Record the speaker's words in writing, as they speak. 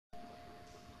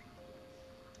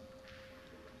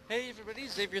Hey everybody,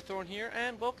 Xavier Thorne here,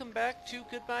 and welcome back to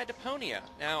Goodbye Deponia.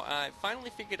 Now, I finally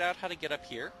figured out how to get up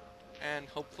here, and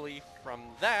hopefully from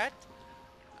that,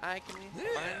 I can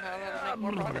find how to make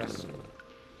more progress.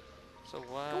 So,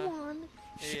 Go on.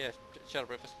 yeah, shut up,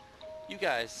 Rufus. You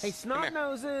guys, Hey, snot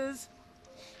noses!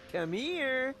 Come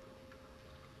here!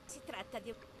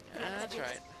 That's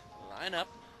right. Line up.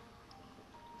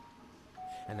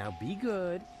 And now be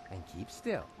good and keep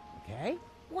still, okay?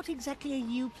 What exactly are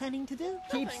you planning to do?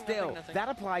 Keep Nothing, still. nothing. That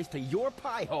applies to your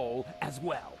pie hole as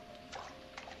well.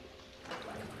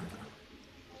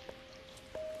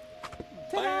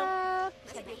 Ta-da!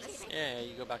 Yeah,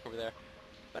 you go back over there.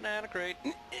 Banana crate.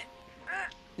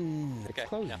 Okay,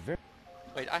 Close yeah.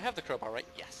 Wait, I have the crowbar, right?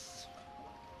 Yes.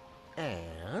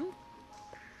 And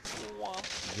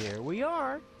Womp. there we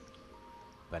are.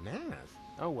 Bananas.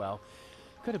 Oh well,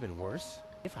 could have been worse.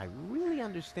 If I really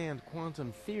understand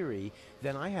quantum theory,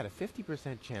 then I had a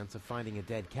 50% chance of finding a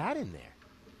dead cat in there.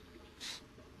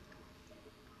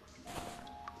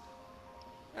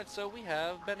 Alright, so we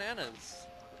have bananas.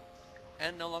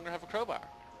 And no longer have a crowbar.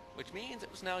 Which means it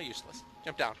was now useless.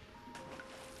 Jump down.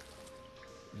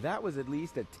 That was at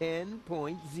least a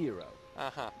 10.0.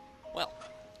 Uh-huh. Well,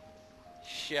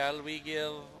 shall we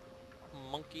give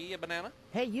Monkey a banana?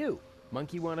 Hey you,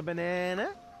 monkey want a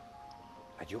banana?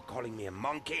 Are you calling me a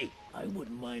monkey? I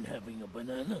wouldn't mind having a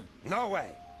banana. No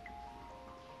way.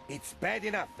 It's bad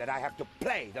enough that I have to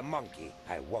play the monkey.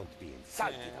 I won't be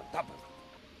insulted on top of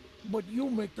it. But you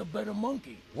make the better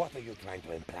monkey. What are you trying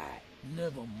to imply?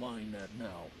 Never mind that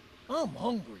now. I'm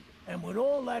hungry, and with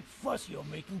all that fuss you're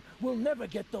making, we'll never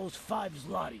get those 5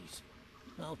 zlotys.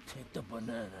 I'll take the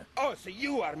banana. Oh, so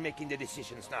you are making the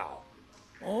decisions now.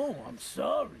 Oh, I'm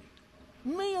sorry.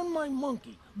 Me and my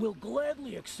monkey will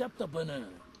gladly accept the banana.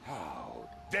 How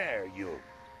dare you?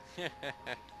 Here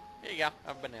you go.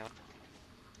 Have a banana.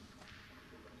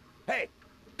 Hey,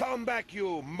 come back,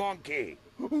 you monkey.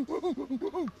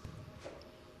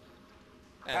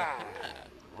 Ah,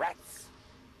 rats.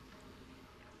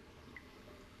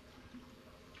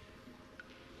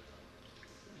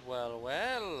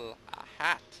 Well, a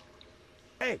hat.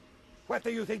 Hey, what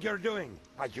do you think you're doing?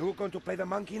 Are you going to play the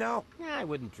monkey now? I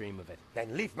wouldn't dream of it.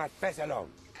 Then leave my face alone.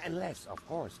 Unless, of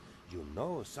course, you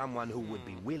know someone who would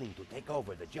be willing to take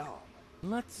over the job.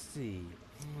 Let's see.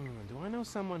 Do I know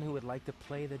someone who would like to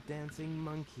play the dancing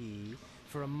monkey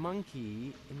for a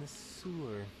monkey in the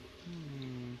sewer?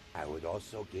 I would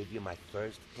also give you my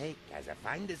first take as a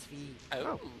finder's fee.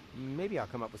 Oh. Maybe I'll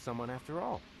come up with someone after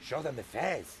all. Show them the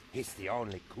fez. It's the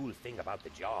only cool thing about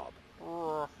the job.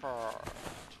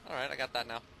 Alright, I got that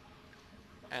now.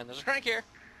 And there's a crank here.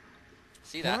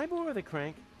 See Can that? I borrow the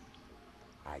crank?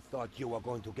 I thought you were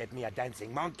going to get me a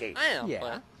dancing monkey. I am, Yeah.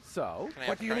 but So? can I have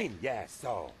What the do you crank? mean? Yes,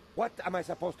 so. What am I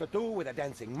supposed to do with a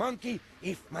dancing monkey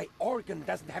if my organ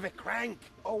doesn't have a crank?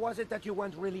 Or was it that you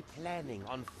weren't really planning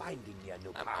on finding me a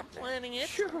new I'm partner? planning it.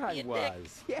 Sure I you dick.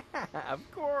 was. Yeah, of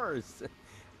course.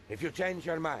 If you change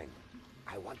your mind,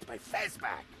 I want my fez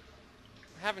back.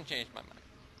 I haven't changed my mind.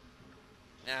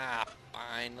 Ah,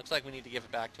 fine. Looks like we need to give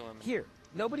it back to him. Here,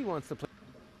 nobody wants to play.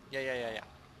 Yeah.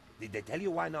 Did they tell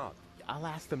you why not? I'll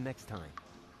ask them next time.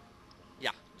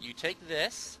 Yeah, you take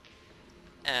this,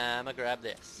 and I'm gonna grab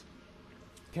this.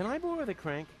 Can I borrow the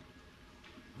crank?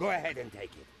 Go ahead and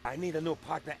take it. I need a new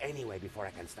partner anyway before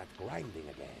I can start grinding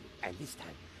again. And this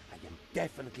time, I am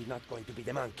definitely not going to be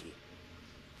the monkey.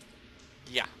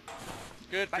 Yeah.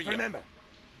 Good for But you. remember,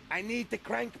 I need the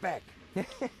crank back.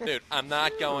 Dude, I'm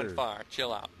not going Sure. far.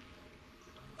 Chill out.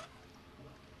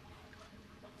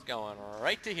 It's going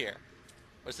right to here.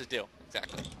 What's this do?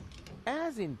 Exactly.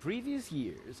 As in previous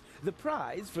years, the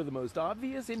prize for the most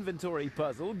obvious inventory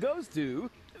puzzle goes to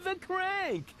the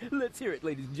crank. Let's hear it,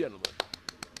 ladies and gentlemen.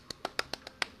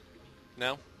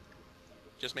 No?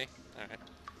 Just me? Alright.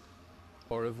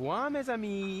 Au revoir, mes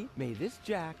amis. May this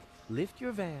jack lift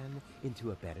your van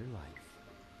into a better life.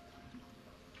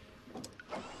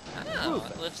 Oh,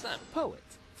 Rufus. it lifts them. Poet,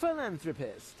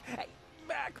 philanthropist, hey,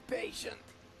 back patient.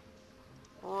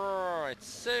 Right,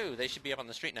 so they should be up on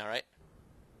the street now, right?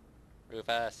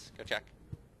 Rufus, go check.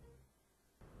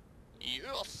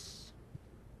 Yes!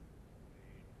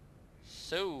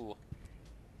 So,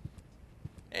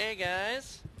 hey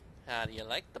guys, how do you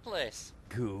like the place?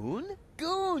 Goon?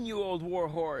 Goon, you old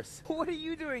warhorse. What are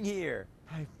you doing here?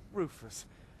 Hey, Rufus,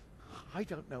 I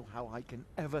don't know how I can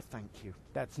ever thank you.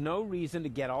 That's no reason to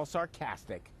get all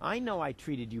sarcastic. I know I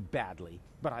treated you badly,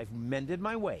 but I've mended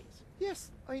my ways.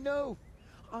 Yes, I know.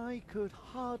 I could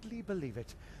hardly believe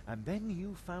it. And then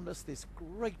you found us this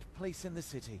great place in the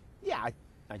city. Yeah,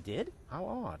 I did. How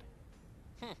odd.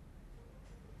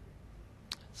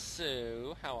 So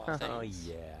So, how are things?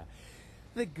 Oh, yeah.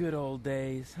 The good old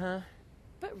days, huh?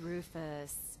 But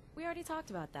Rufus, we already talked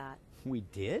about that. We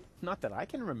did? Not that I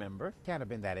can remember. Can't have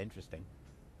been that interesting.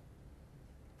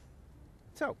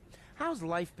 So, how's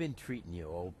life been treating you,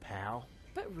 old pal?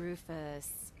 But Rufus,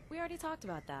 we already talked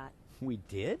about that. We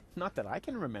did? Not that I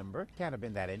can remember. Can't have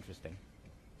been that interesting.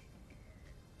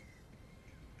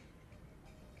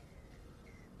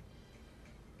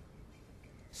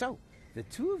 So, the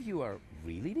two of you are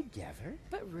really together?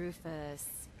 But Rufus,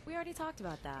 we already talked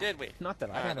about that. Did we? Not that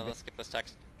I Alright, had then a let's skip this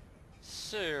text.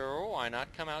 So, why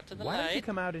not come out to the Why light? don't you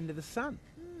come out into the sun?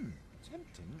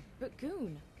 Tempting. But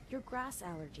Goon, your grass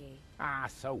allergy. Ah,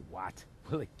 so what?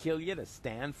 Will it kill you to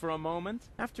stand for a moment?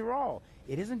 After all,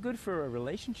 it isn't good for a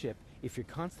relationship if you're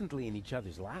constantly in each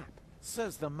other's lap.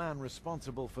 Says the man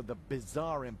responsible for the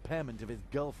bizarre impairment of his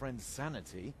girlfriend's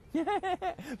sanity.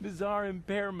 Bizarre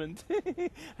impairment. I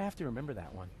have to remember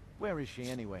that one. Where is she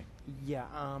anyway? Yeah,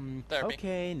 Therapy.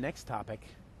 okay, next topic.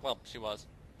 Well, she was.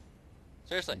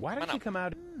 Seriously, Why don't you come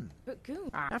out... But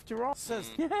Goon, After all... Says,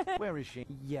 where is she?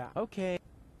 Yeah, okay.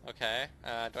 Okay,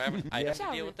 do I have an item to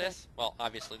Ciao, deal with Rufus. this? Well,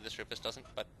 obviously this Rufus doesn't,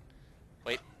 but...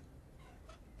 Wait.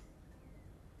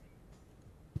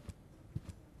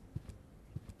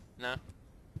 No?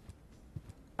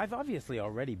 I've obviously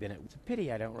already been at... It's a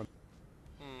pity I don't remember.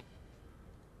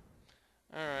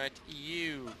 Alright,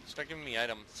 you. Start giving me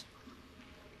items.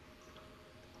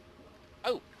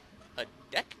 Oh! A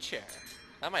deck chair.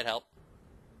 That might help.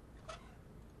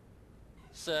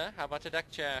 Sir, how about a deck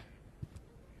chair?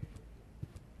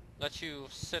 Let you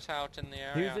sit out in the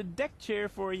area. Here's a deck chair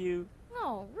for you.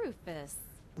 oh, Rufus.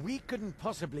 We couldn't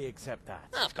possibly accept that.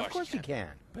 Oh, of course you can.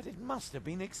 But it must have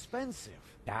been expensive.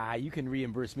 Ah, you can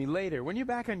reimburse me later when you're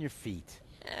back on your feet.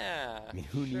 Yeah, I mean,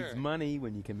 who needs sure. money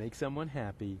when you can make someone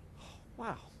happy?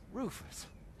 Wow, Rufus.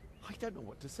 I don't know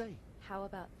what to say. How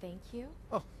about thank you?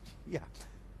 Oh, yeah.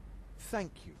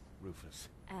 Thank you, Rufus.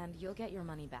 And you'll get your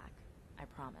money back. I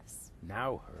promise.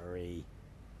 Now hurry.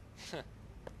 Well,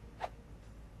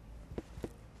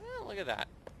 look at that.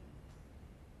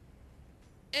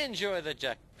 Enjoy the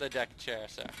deck chair,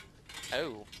 sir.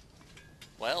 Oh.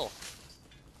 Well.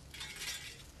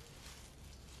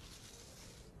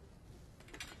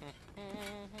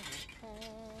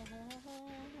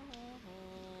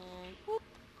 Whoop.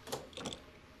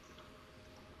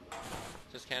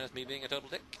 Just count as me being a total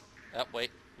dick? Oh,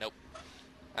 wait. Nope.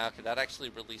 Okay, that actually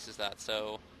releases that,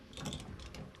 so...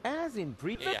 As in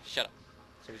Yeah, shut up.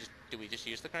 So do we just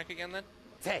use the crank again, then?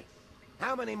 Say,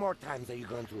 how many more times are you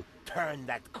going to turn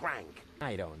that crank?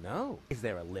 I don't know. Is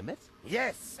there a limit?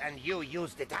 Yes, and you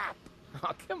used it up.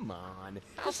 Oh, come on.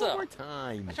 How Just so? one more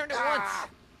time. I turned it once!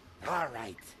 All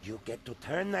right, you get to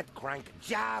turn that crank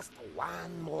just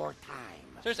one more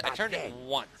time. Seriously, I But turned it then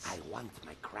once. I want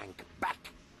my crank back.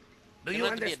 Do You you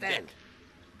don't have to be a understand? dick.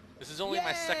 This is only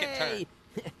my second turn.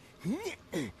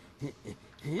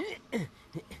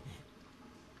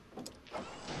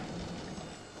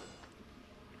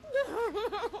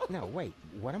 No, wait.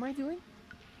 What am I doing?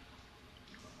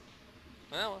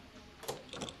 Well.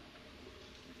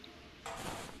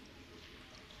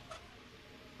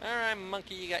 Alright,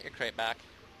 monkey, you got your crate back.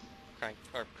 Crank.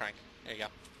 There you go.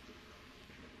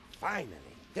 Finally,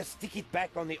 just stick it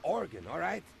back on the organ, all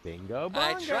right? Bingo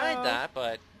bongo. I tried that,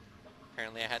 but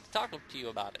apparently I had to talk to you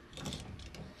about it.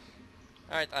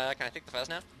 Alright, can I take the fez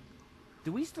now?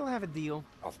 Do we still have a deal?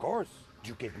 Of course.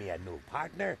 You give me a new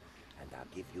partner, and I'll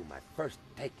give you my first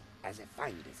take as a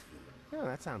finder's fee. Oh,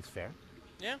 that sounds fair.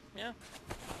 Yeah.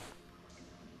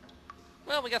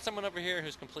 Well, we got someone over here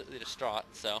who's completely distraught,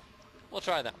 so we'll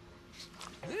try them.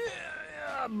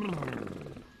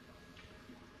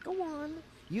 Go on.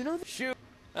 You know the shoot.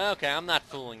 Okay, I'm not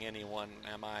fooling anyone,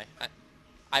 am I?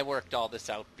 I worked all this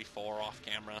out before off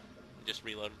camera. And just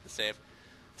reloaded the save.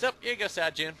 So, here you go,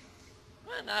 Sad June.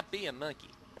 Why not be a monkey?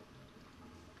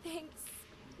 Thanks,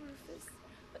 Rufus.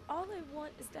 But all I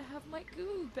want is to have my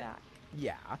Goon back.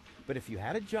 Yeah, but if you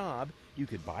had a job, you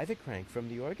could buy the crank from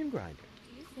the organ grinder.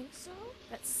 Do you think so?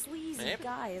 That sleazy Maybe.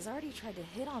 guy has already tried to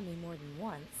hit on me more than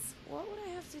once. What would I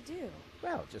have to do?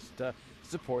 Well, just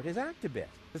support his act a bit.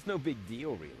 It's no big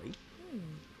deal, really.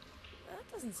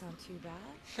 That doesn't sound too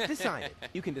bad. Decided.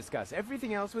 You can discuss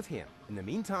everything else with him. In the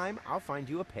meantime, I'll find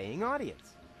you a paying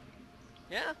audience.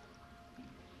 Yeah?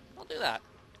 I'll do that.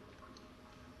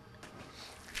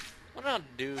 What are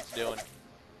dudes doing?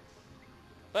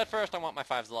 But first, I want my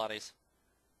 5 zlotys.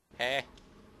 Hey.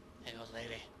 Hey, old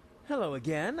lady. Hello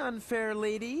again, unfair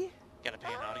lady. Gotta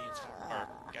pay an audience for... Or,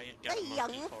 got a The monkey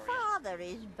young for you. father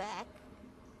is back.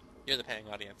 You're the paying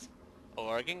audience.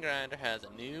 Organ Grinder has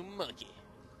a new monkey.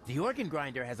 The organ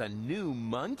grinder has a new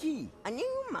monkey. A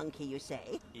new monkey, you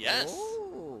say? Yes.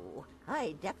 Oh,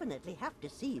 I definitely have to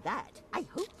see that. I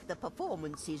hope the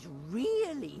performance is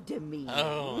really demeaning.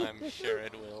 Oh, I'm sure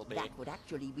it will be. That would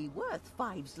actually be worth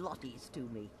 5 zlotys to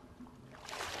me.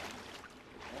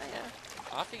 Oh,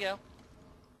 yeah. Off you go.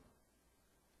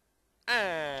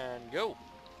 And go.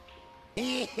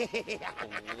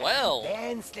 Well.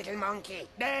 Dance, little monkey,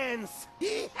 dance!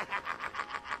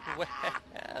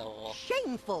 Well.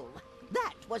 Shameful!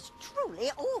 That was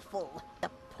truly awful. The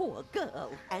poor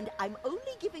girl. And I'm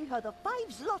only giving her the 5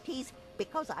 zlotys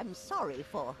because I'm sorry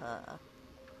for her.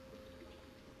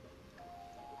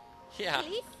 Yeah.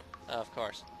 Please? Of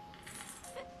course.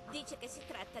 Dice che si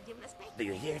tratta di un aspetto. Do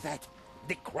you hear that?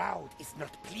 The crowd is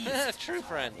not pleased. True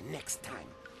friend. The next time,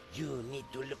 you need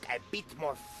to look a bit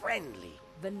more friendly.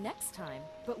 The next time?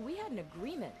 But we had an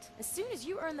agreement. As soon as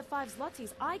you earn the 5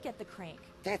 zlotys, I get the crank.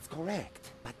 That's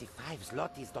correct. But the 5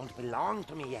 zlotys don't belong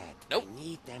to me yet. Nope. I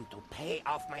need them to pay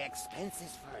off my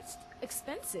expenses first.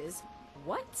 Expenses?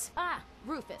 What? Ah,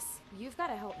 Rufus, you've got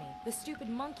to help me. The stupid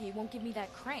monkey won't give me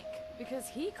that crank because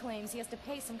he claims he has to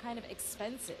pay some kind of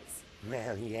expenses.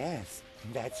 Well, yes,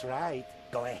 that's right.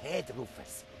 Go ahead,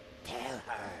 Rufus. Tell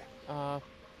her.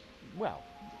 Well,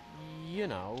 you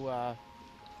know,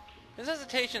 His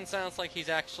hesitation sounds like he's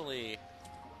actually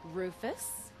Rufus?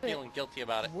 feeling guilty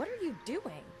about it. What are you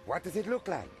doing? What does it look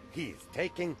like? He's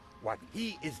taking what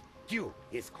he is due,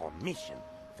 his commission,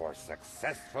 for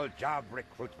successful job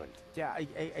recruitment. yeah,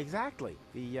 exactly.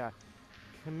 The,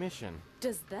 commission.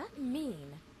 Does that mean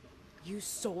you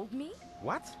sold me?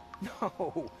 What?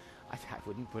 No, I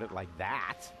wouldn't put it like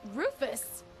that.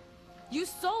 Rufus! You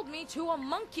sold me to a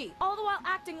monkey, all the while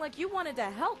acting like you wanted to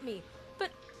help me. But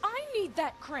I need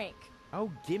that crank. Oh,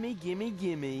 gimme, gimme,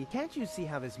 gimme. Can't you see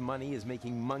how this money is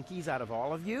making monkeys out of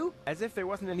all of you? As if there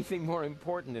wasn't anything more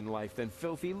important in life than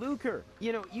filthy lucre.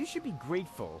 You know, you should be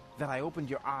grateful that I opened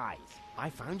your eyes. I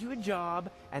found you a job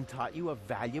and taught you a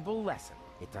valuable lesson.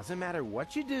 It doesn't matter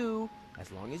what you do, as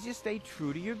long as you stay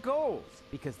true to your goals.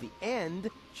 Because the end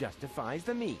justifies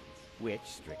the means, which,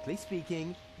 strictly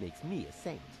speaking, makes me a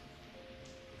saint.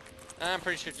 I'm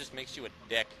pretty sure it just makes you a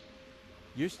dick.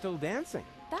 You're still dancing.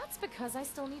 That's because I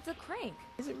still need the crank.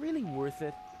 Is it really worth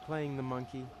it, playing the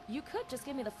monkey? You could just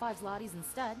give me the 5 zlotys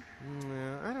instead.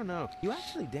 I don't know. You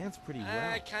actually dance pretty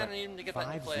well. I kinda but need him to get that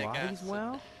in 5 play, I zlotys guess.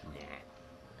 well? Nah.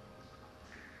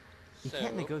 You So,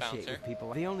 can't negotiate bouncer. with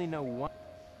people. They only know one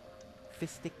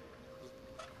fistic.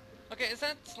 Okay, is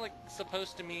that like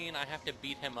supposed to mean I have to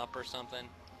beat him up or something?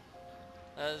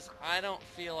 As I don't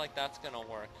feel like that's gonna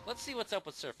work. Let's see what's up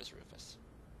with Surface Rufus.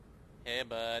 Hey,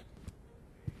 bud.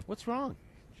 What's wrong?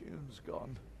 June's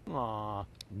gone. Aw,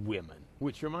 women.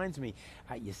 Which reminds me,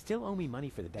 you still owe me money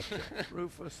for the deck chair.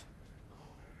 Rufus,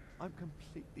 I'm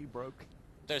completely broke.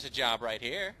 There's a job right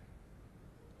here.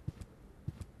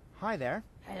 Hi there.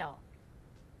 Hello.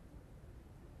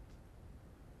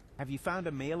 Have you found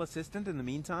a male assistant in the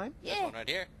meantime? This one right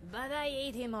here. But I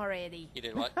ate him already. You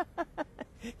did what?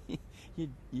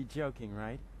 You're joking,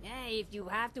 right? Yeah, if you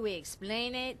have to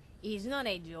explain it, it's not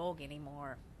a joke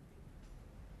anymore.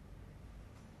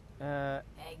 Hey,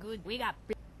 good. We got.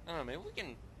 I don't know, maybe we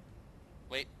can...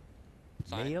 Wait.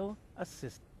 Sign. Male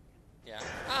assistant. Yeah.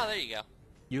 Ah, there you go.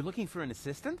 You're looking for an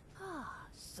assistant?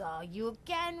 So you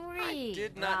can read. I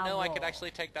did not know I could Bravo.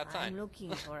 actually take that sign. I'm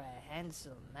looking for a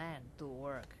handsome man to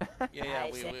work. Yeah,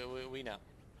 I say- we know.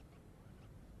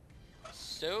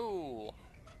 So...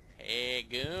 Hey,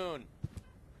 Goon.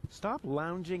 Stop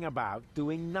lounging about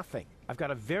doing nothing. I've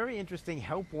got a very interesting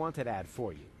help wanted ad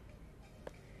for you.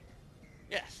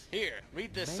 Yes, here,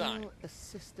 read this sign. Male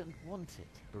assistant wanted.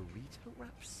 Burrito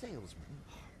wrap salesman.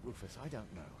 Rufus, I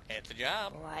don't know. It's a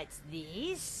job. What's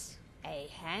this? A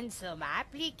handsome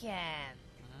applicant.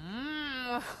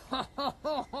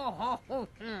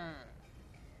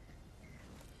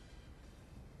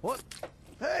 What?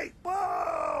 Hey,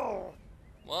 whoa!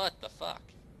 What the fuck?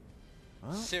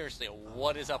 Huh? Seriously,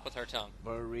 what is up with her tongue?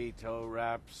 Burrito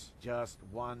wraps, just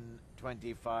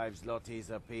 125 zlotys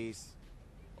a piece.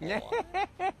 Okay,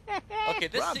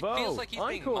 this Bravo! feels like he's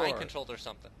being Encore! mind controlled or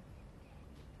something.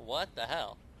 What the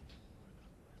hell?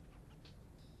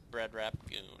 Bread wrap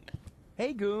Goon.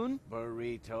 Hey, Goon.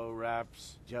 Burrito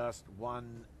wraps, just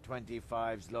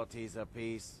 125 zlotys a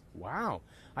piece. Wow,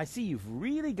 I see you've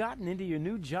really gotten into your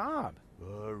new job.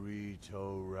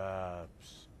 Burrito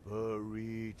wraps,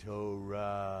 burrito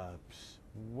wraps.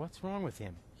 What's wrong with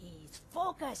him? He's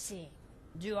focusing.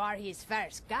 You are his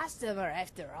first customer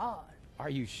after all. Are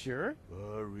you sure?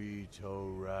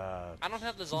 Burrito wraps. I don't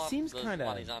have the He seems those kinda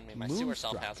bodies on me. My sewer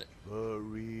self moonstruck. has it.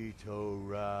 Burrito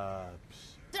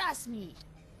wraps. Trust me,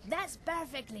 That's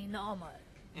perfectly normal.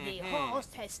 The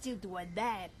host has still to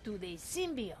adapt to the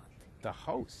symbiont. The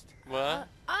host. What?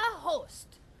 A host.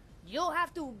 You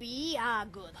have to be a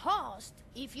good host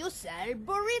if you sell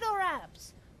burrito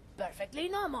wraps. Perfectly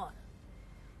normal.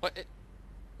 What?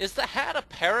 Is the hat a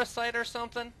parasite or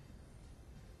something?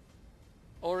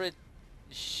 Or is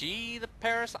she the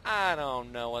parasite? I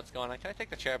don't know what's going on. Can I take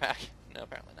the chair back? No,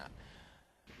 apparently not.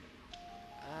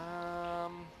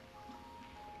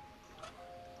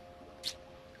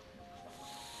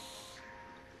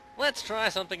 Let's try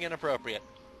something inappropriate.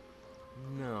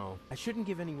 No, I shouldn't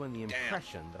give anyone the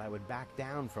impression that I would back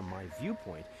down from my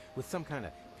viewpoint with some kind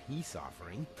of peace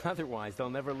offering. Otherwise, they'll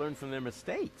never learn from their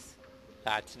mistakes.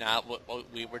 That's not what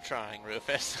we were trying,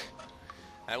 Rufus.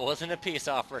 That wasn't a peace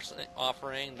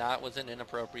offering. That was an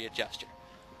inappropriate gesture.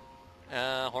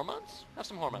 Hormones? Have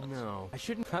some hormones. No, I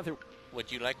shouldn't.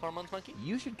 Would you like hormones, monkey?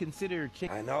 You should consider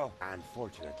I know.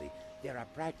 Unfortunately, there are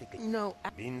practically... No.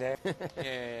 Been there?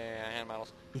 Yeah, hand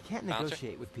models. You can't Bouncer?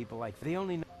 negotiate with people like they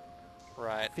only know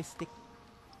Right. fistic.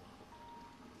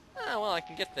 Oh, well, I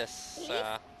can get this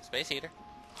space heater.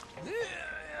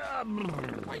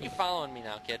 Why are you following me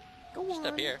now, kid? Go Just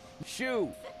up on. here. Shoo!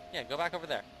 Yeah, go back over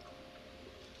there.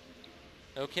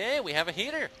 Okay, we have a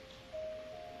heater.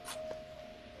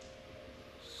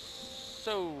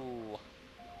 So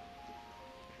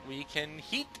we can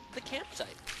heat the campsite.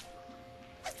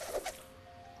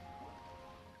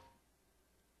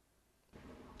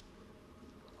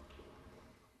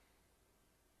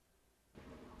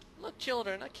 Look,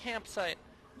 children, a campsite.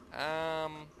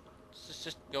 Let's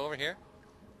just go over here.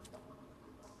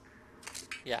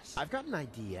 Yes. I've got an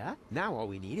idea. Now all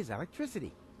we need is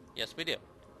electricity. Yes, we do.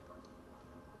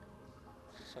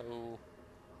 So,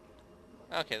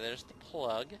 okay, there's the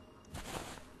plug.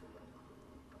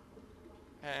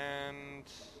 And,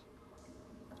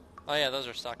 oh yeah, those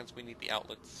are sockets. We need the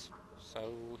outlets.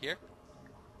 So, here.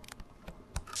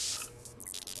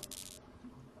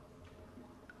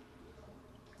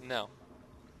 No.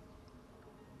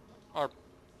 Or,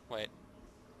 wait.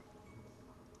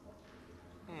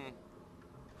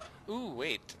 Ooh,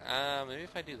 wait. Maybe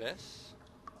if I do this.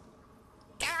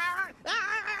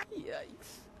 Yikes.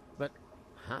 But,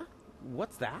 huh?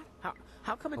 What's that?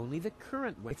 How come only the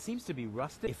current way? It seems to be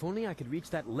rusted. If only I could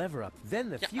reach that lever up, then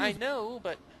the fuse... I know,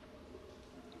 but...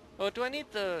 Oh, do I need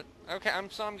the... Okay,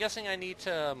 so I'm guessing I need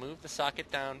to move the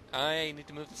socket down... I need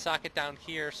to move the socket down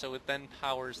here so it then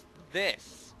powers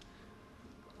this.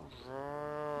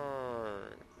 Right.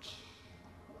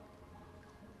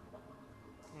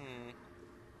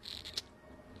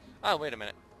 Oh, wait a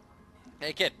minute.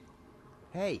 Hey, kid.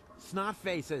 Hey, snot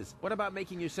faces, what about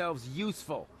making yourselves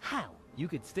useful? How? You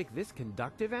could stick this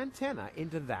conductive antenna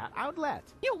into that outlet.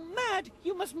 You're mad!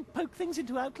 You mustn't poke things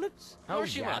into outlets. Of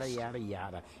course you yada, must. yada,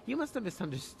 yada. You must have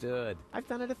misunderstood. I've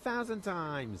done it 1,000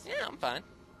 times. Yeah, I'm fine.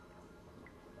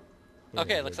 Here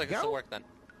Okay, we looks like go. this will work then.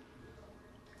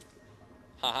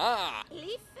 Haha!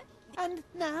 Leaf? And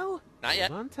now? Not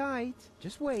yet. Hold on tight.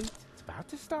 Just wait. It's about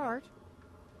to start.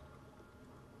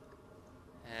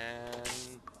 And...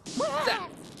 Zap!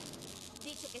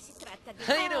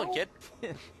 How you doing, kid?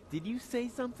 Did you say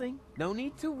something? No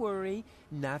need to worry.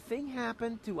 Nothing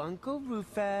happened to Uncle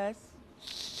Rufus.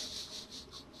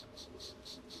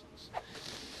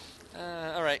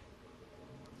 Alright.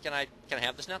 Can I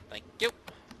have this now? Thank you.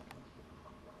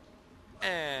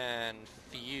 And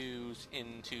fuse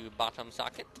into bottom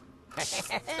socket.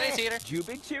 Space heater.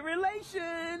 Cubic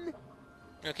relation.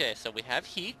 Okay, so we have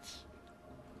heat.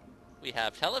 We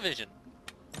have television.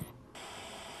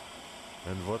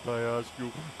 And what I ask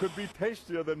you could be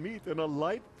tastier than meat in a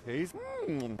light taste.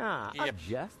 Ah, Yep.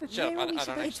 just the Shut up, I don't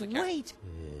supposed actually to care. wait?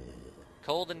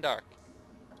 Cold and dark.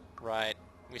 Right.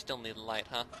 We still need light,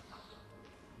 huh?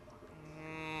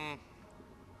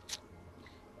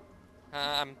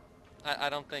 I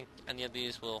don't think any of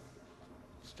these will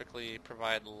strictly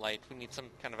provide light. We need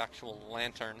some kind of actual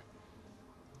lantern.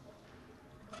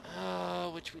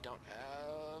 Which we don't have.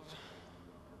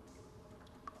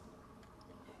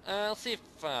 Let's see if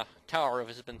Tower Roof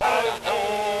has been done.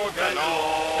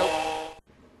 Nope.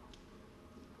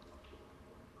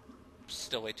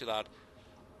 Still way too loud.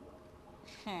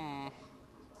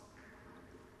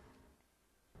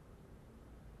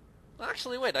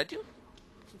 Actually, wait, I do...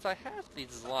 Since I have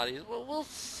these zlotys, well, we'll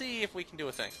see if we can do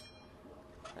a thing.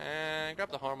 And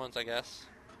grab the hormones, I guess.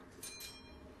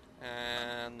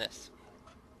 And this.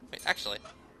 Wait, actually,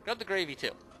 grab the gravy,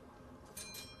 too.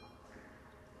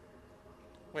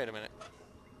 Wait a minute.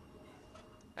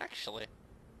 Actually,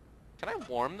 can I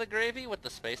warm the gravy with the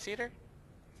space heater?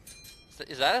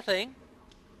 Is that a thing?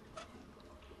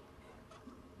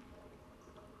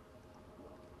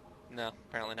 No,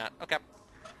 apparently not. Okay.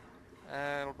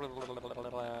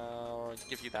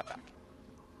 Give you that back.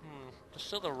 There's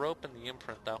still the rope and the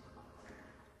imprint, though.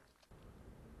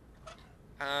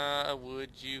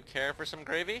 Would you care for some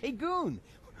gravy? Hey, Goon!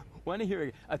 Want to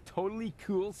hear a totally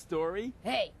cool story?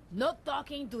 Hey, not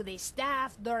talking to the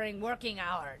staff during working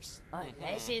hours.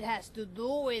 Unless it has to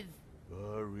do with...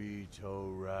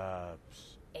 Burrito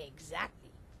wraps.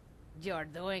 Exactly. You're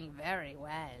doing very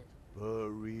well.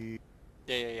 Burrito.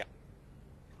 Yeah.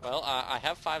 Well, I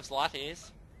have 5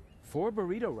 zlotys. 4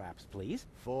 burrito wraps, please.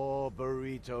 4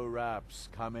 burrito wraps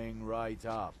coming right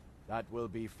up. That will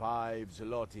be 5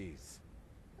 zlotys.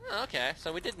 Oh, okay,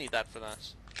 so we did need that for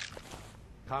this.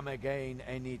 Come again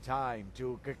any time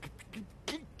to...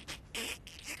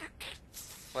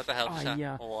 What the hell just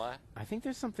happened? What? I think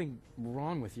there's something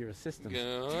wrong with your assistant.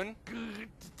 Goon?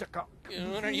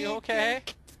 Goon, are you okay?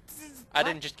 I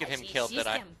didn't just get him killed, did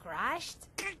I? System crashed?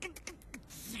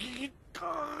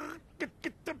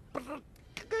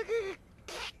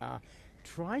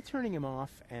 Try turning him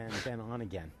off and then on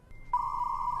again.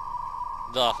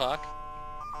 The fuck?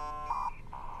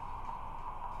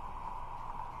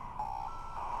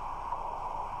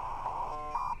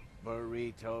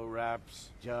 Burrito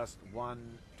wraps, just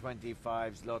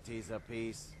 125 zlotys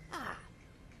apiece. Ah,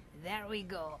 there we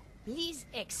go. Please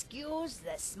excuse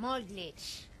the small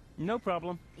glitch. No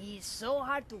problem. It's so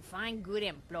hard to find good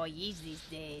employees these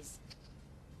days.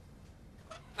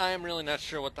 I am really not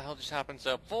sure what the hell just happened,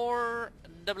 so 4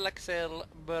 XXL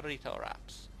burrito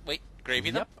wraps. Wait,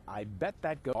 gravy though? Yep, I bet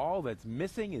that goes. All that's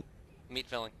missing is... Meat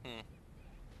filling.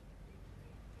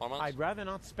 Hormones? I'd rather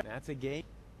not spend... That's a game.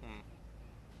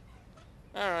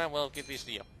 Alright, well, give these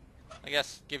to you. I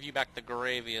guess give you back the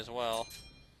gravy as well.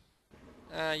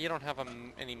 You don't have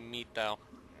any meat, though.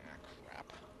 Ah,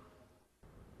 crap.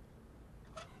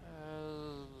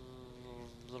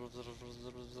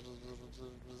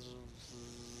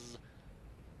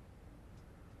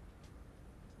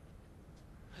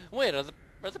 Wait, are the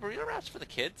burrito wraps for the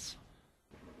kids?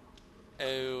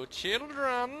 Oh,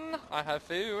 children, I have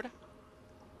food.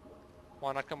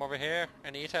 Why not come over here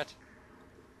and eat it?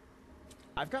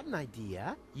 I've got an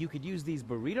idea. You could use these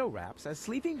burrito wraps as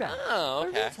sleeping bags. Oh,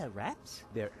 okay. Burrito wraps?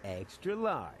 They're extra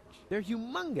large. They're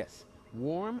humongous.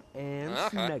 Warm and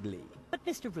snuggly. But,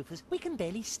 Mr. Rufus, we can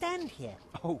barely stand here.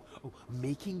 Oh,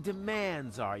 making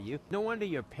demands, are you? No wonder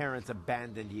your parents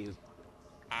abandoned you.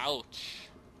 Ouch.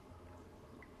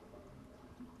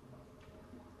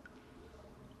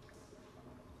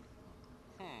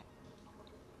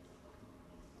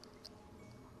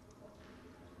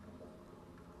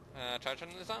 Try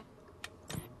turning this on?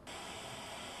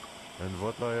 And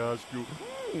what I ask you...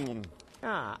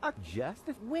 Just...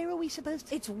 Where are we supposed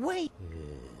to... It's way...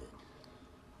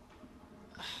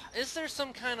 Is there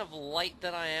some kind of light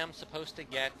that I am supposed to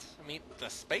get? I mean, the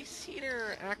space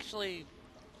heater actually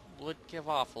would give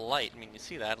off light. I mean, you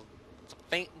see that? It's a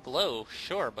faint glow,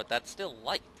 sure, but that's still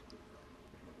light.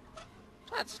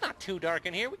 It's not too dark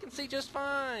in here. We can see just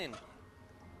fine.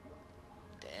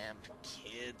 Damn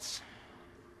kids.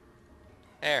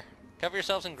 There. Cover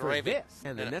yourselves in gravy. This.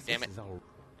 And then damn it.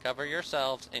 Cover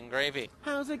yourselves in gravy.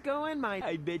 How's it going,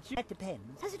 I bet you... That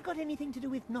depends. Has it got anything to do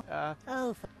with not...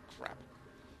 Oh, crap.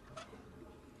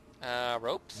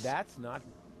 Ropes? That's not...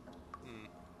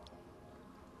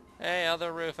 Hey,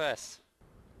 other Rufus.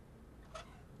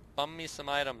 Bum me some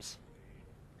items.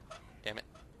 Damn it.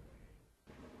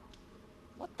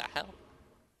 What the hell?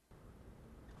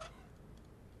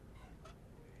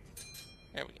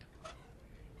 There we go.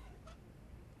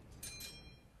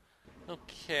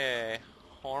 Okay.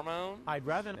 Hormone? I'd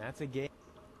rather... That's a game.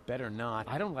 Better not.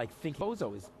 I don't like thinking...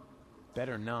 Bozo is...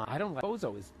 Better not. I don't like...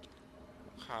 Bozo is...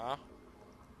 Huh?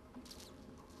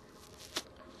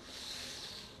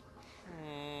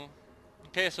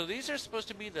 Okay, so these are supposed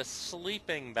to be the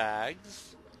sleeping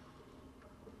bags.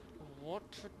 What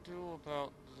to do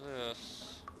about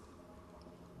this?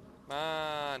 Come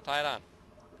on, tie it on.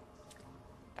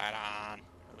 Tie it on.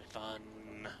 It'll be fun.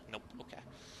 Nope, okay.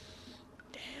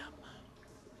 Damn.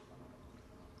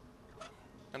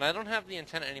 And I don't have the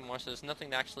antenna anymore, so there's nothing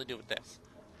to actually do with this.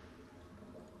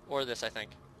 Or this, I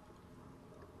think.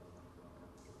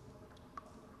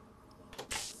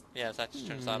 Yeah, that just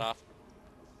turns that off.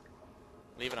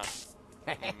 Leave it on.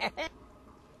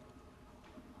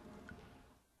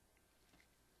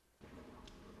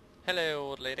 Hello,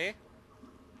 old lady.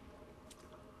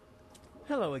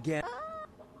 Hello again.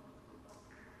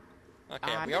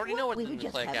 Okay, we already know what the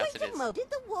nucleic acid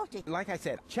is. Like I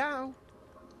said, ciao.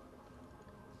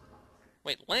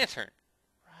 Wait, lantern.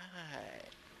 Right.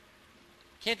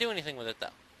 Can't do anything with it, though.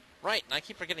 Right, and I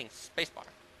keep forgetting spacebar.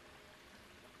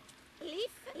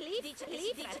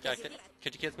 Yeah,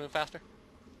 could you kids move faster?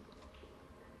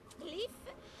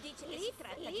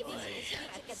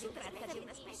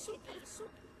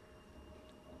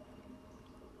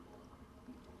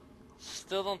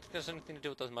 Still don't think there's anything to do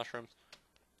with those mushrooms.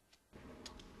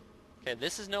 Okay,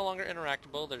 this is no longer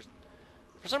interactable. There's,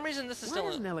 for some reason, this is Why still.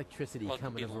 doesn't electricity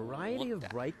come in a variety of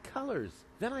bright colors?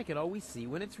 Then I could always see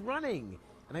when it's running,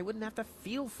 and I wouldn't have to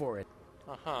feel for it.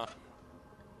 Uh-huh.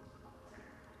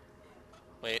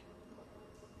 Wait.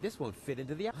 This won't fit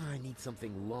into the... I need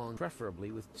something long,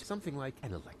 preferably with something like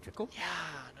an electrical. Yeah,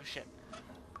 no shit.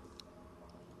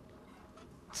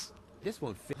 This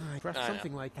won't fit.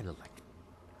 Something like an electrical.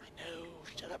 I know.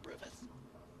 Shut up, Rufus.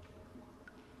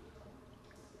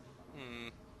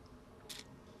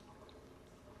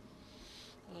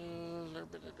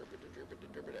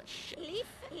 Shit.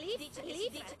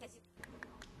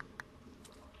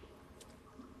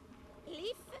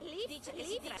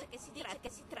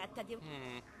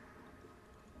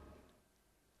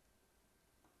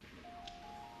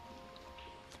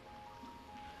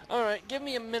 Alright, give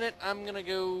me a minute. I'm gonna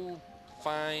go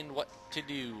find what to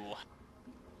do.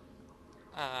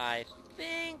 I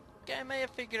think I may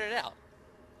have figured it out.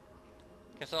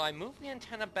 Okay, so I moved the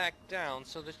antenna back down,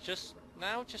 so that just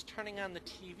turning on the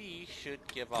TV should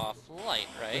give off light,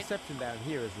 right? Reception down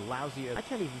here is lousy. I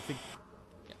can't even think.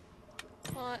 Yeah.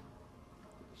 What?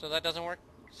 So that doesn't work?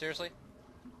 Seriously?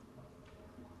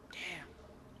 Damn.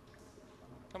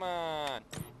 Come on.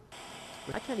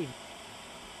 I can't even.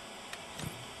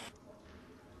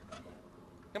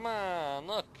 Come on,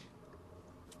 look.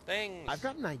 Things. I've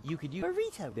got an idea. You could use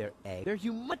Burrito. They're egg. They're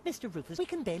human. But Mr. Rufus, we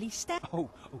can barely stand. Oh,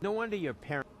 no wonder your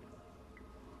parents.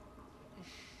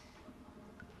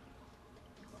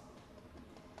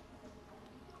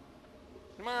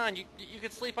 Come on, you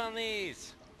could sleep on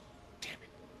these. Damn it.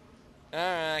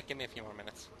 Alright, give me a few more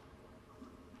minutes.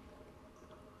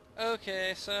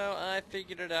 Okay, so I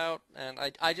figured it out, and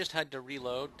I just had to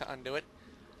reload to undo it.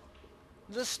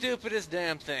 The stupidest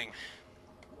damn thing.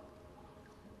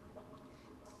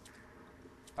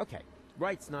 Okay,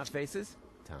 right, snot faces.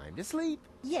 Time to sleep.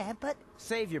 Yeah, but...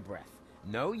 Save your breath.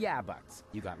 No yeah buts.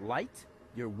 You got light,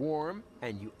 you're warm,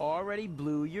 and you already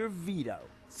blew your veto.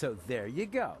 So there you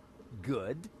go.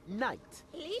 Good night.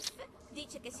 Leaf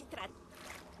dice che si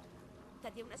tratta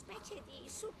di una specie di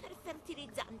super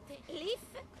fertilizzante. Leaf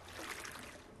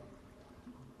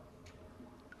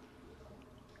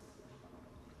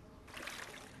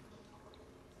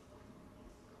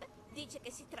dice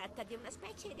che si tratta di una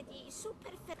specie di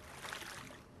super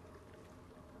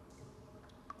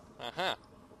Uh-huh.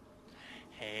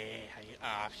 Hey, how you...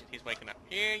 Ah, shit, he's waking up.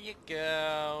 Here you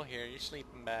go. Here are your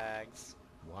sleeping bags.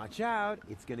 Watch out.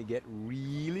 It's gonna get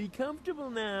really comfortable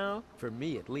now. For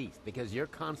me, at least, because your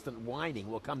constant whining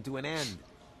will come to an end.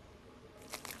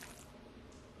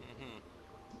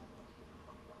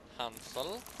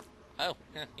 Hansel. Oh,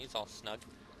 he's all snug.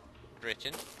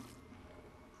 Gretchen.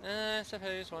 I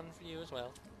suppose one for you as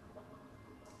well.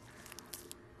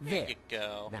 There you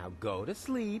go. Now go to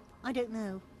sleep. I don't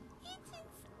know.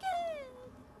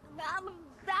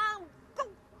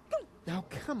 Now,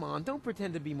 come on, don't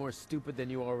pretend to be more stupid than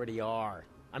you already are.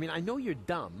 I mean, I know you're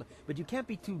dumb, but you can't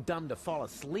be too dumb to fall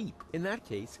asleep. In that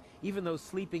case, even those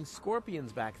sleeping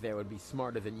scorpions back there would be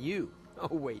smarter than you.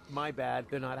 Oh, wait, my bad.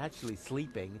 They're not actually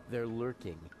sleeping. They're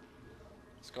lurking.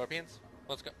 Scorpions?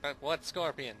 What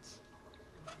scorpions?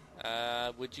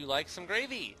 Would you like some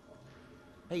gravy?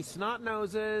 Hey, snot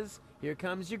noses, here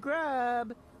comes your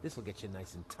grub. This'll get you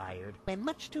nice and tired. We're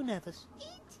much too nervous.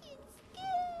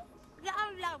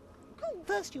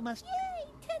 First you must...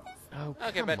 Oh,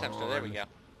 okay, come bedtime on. story. There we go.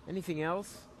 Anything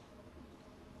else?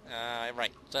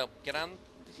 Right. So, get on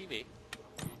the TV.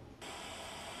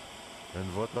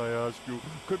 And what I ask you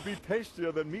could be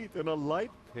tastier than meat in a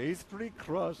light pastry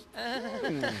crust.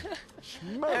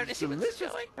 Smells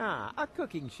delicious. Ah, a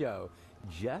cooking show.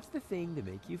 Just the thing to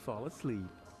make you fall asleep.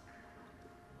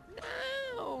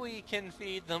 Now we can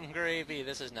feed them gravy.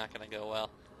 This is not going to go well.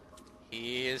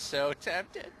 He is so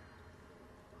tempted.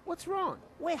 What's wrong?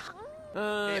 We're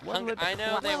hungry. I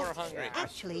know they were hungry.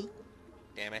 Actually...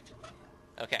 Damn it.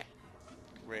 Okay.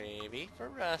 Gravy for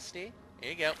Rusty.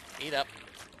 Here you go. Eat up.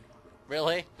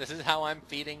 Really? This is how I'm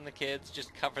feeding the kids?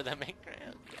 Just cover them in gravy?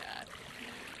 Oh, God.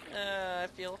 I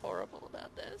feel horrible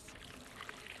about this.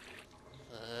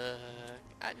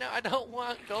 I don't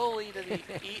want Goalie to be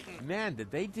eaten. Man,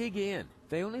 did they dig in.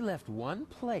 They only left one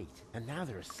plate, and now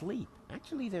they're asleep.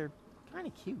 Actually, they're kind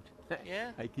of cute.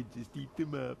 Yeah? I could just eat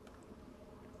them up.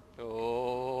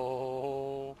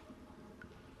 Oh.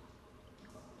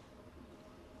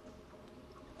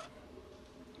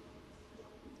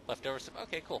 Leftovers.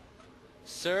 Okay, cool.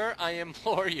 Sir, I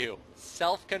implore you.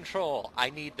 Self-control. I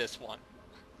need this one.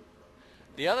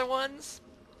 The other ones,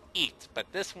 eat.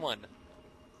 But this one,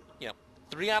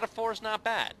 3 out of 4 is not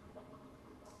bad.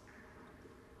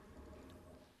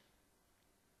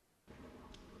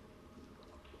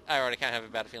 I already kind of have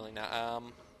a bad feeling now.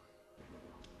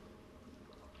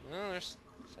 No, they're safe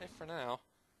for now.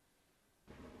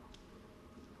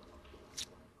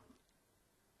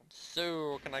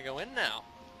 So, can I go in now?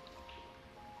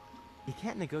 You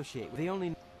can't negotiate. They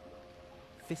only...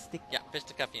 Fistic... Yeah,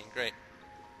 fisticuffing. Great.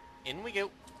 In we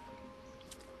go.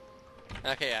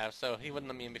 Okay, yeah, so he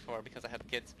wouldn't let me in before because I had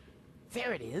kids.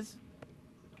 There it is.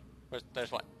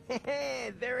 There's what?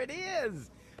 There it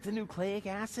is! The nucleic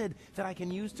acid that I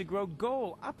can use to grow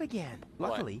gold up again.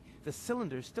 Luckily, the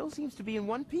cylinder still seems to be in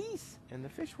one piece, and the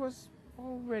fish was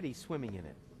already swimming in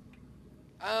it.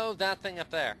 Oh, that thing up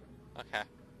there. Okay.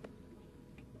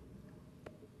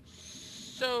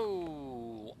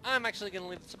 So, I'm actually going to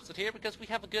leave this episode here because we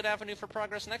have a good avenue for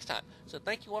progress next time. So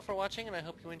thank you all for watching, and I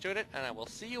hope you enjoyed it, and I will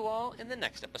see you all in the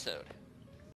next episode.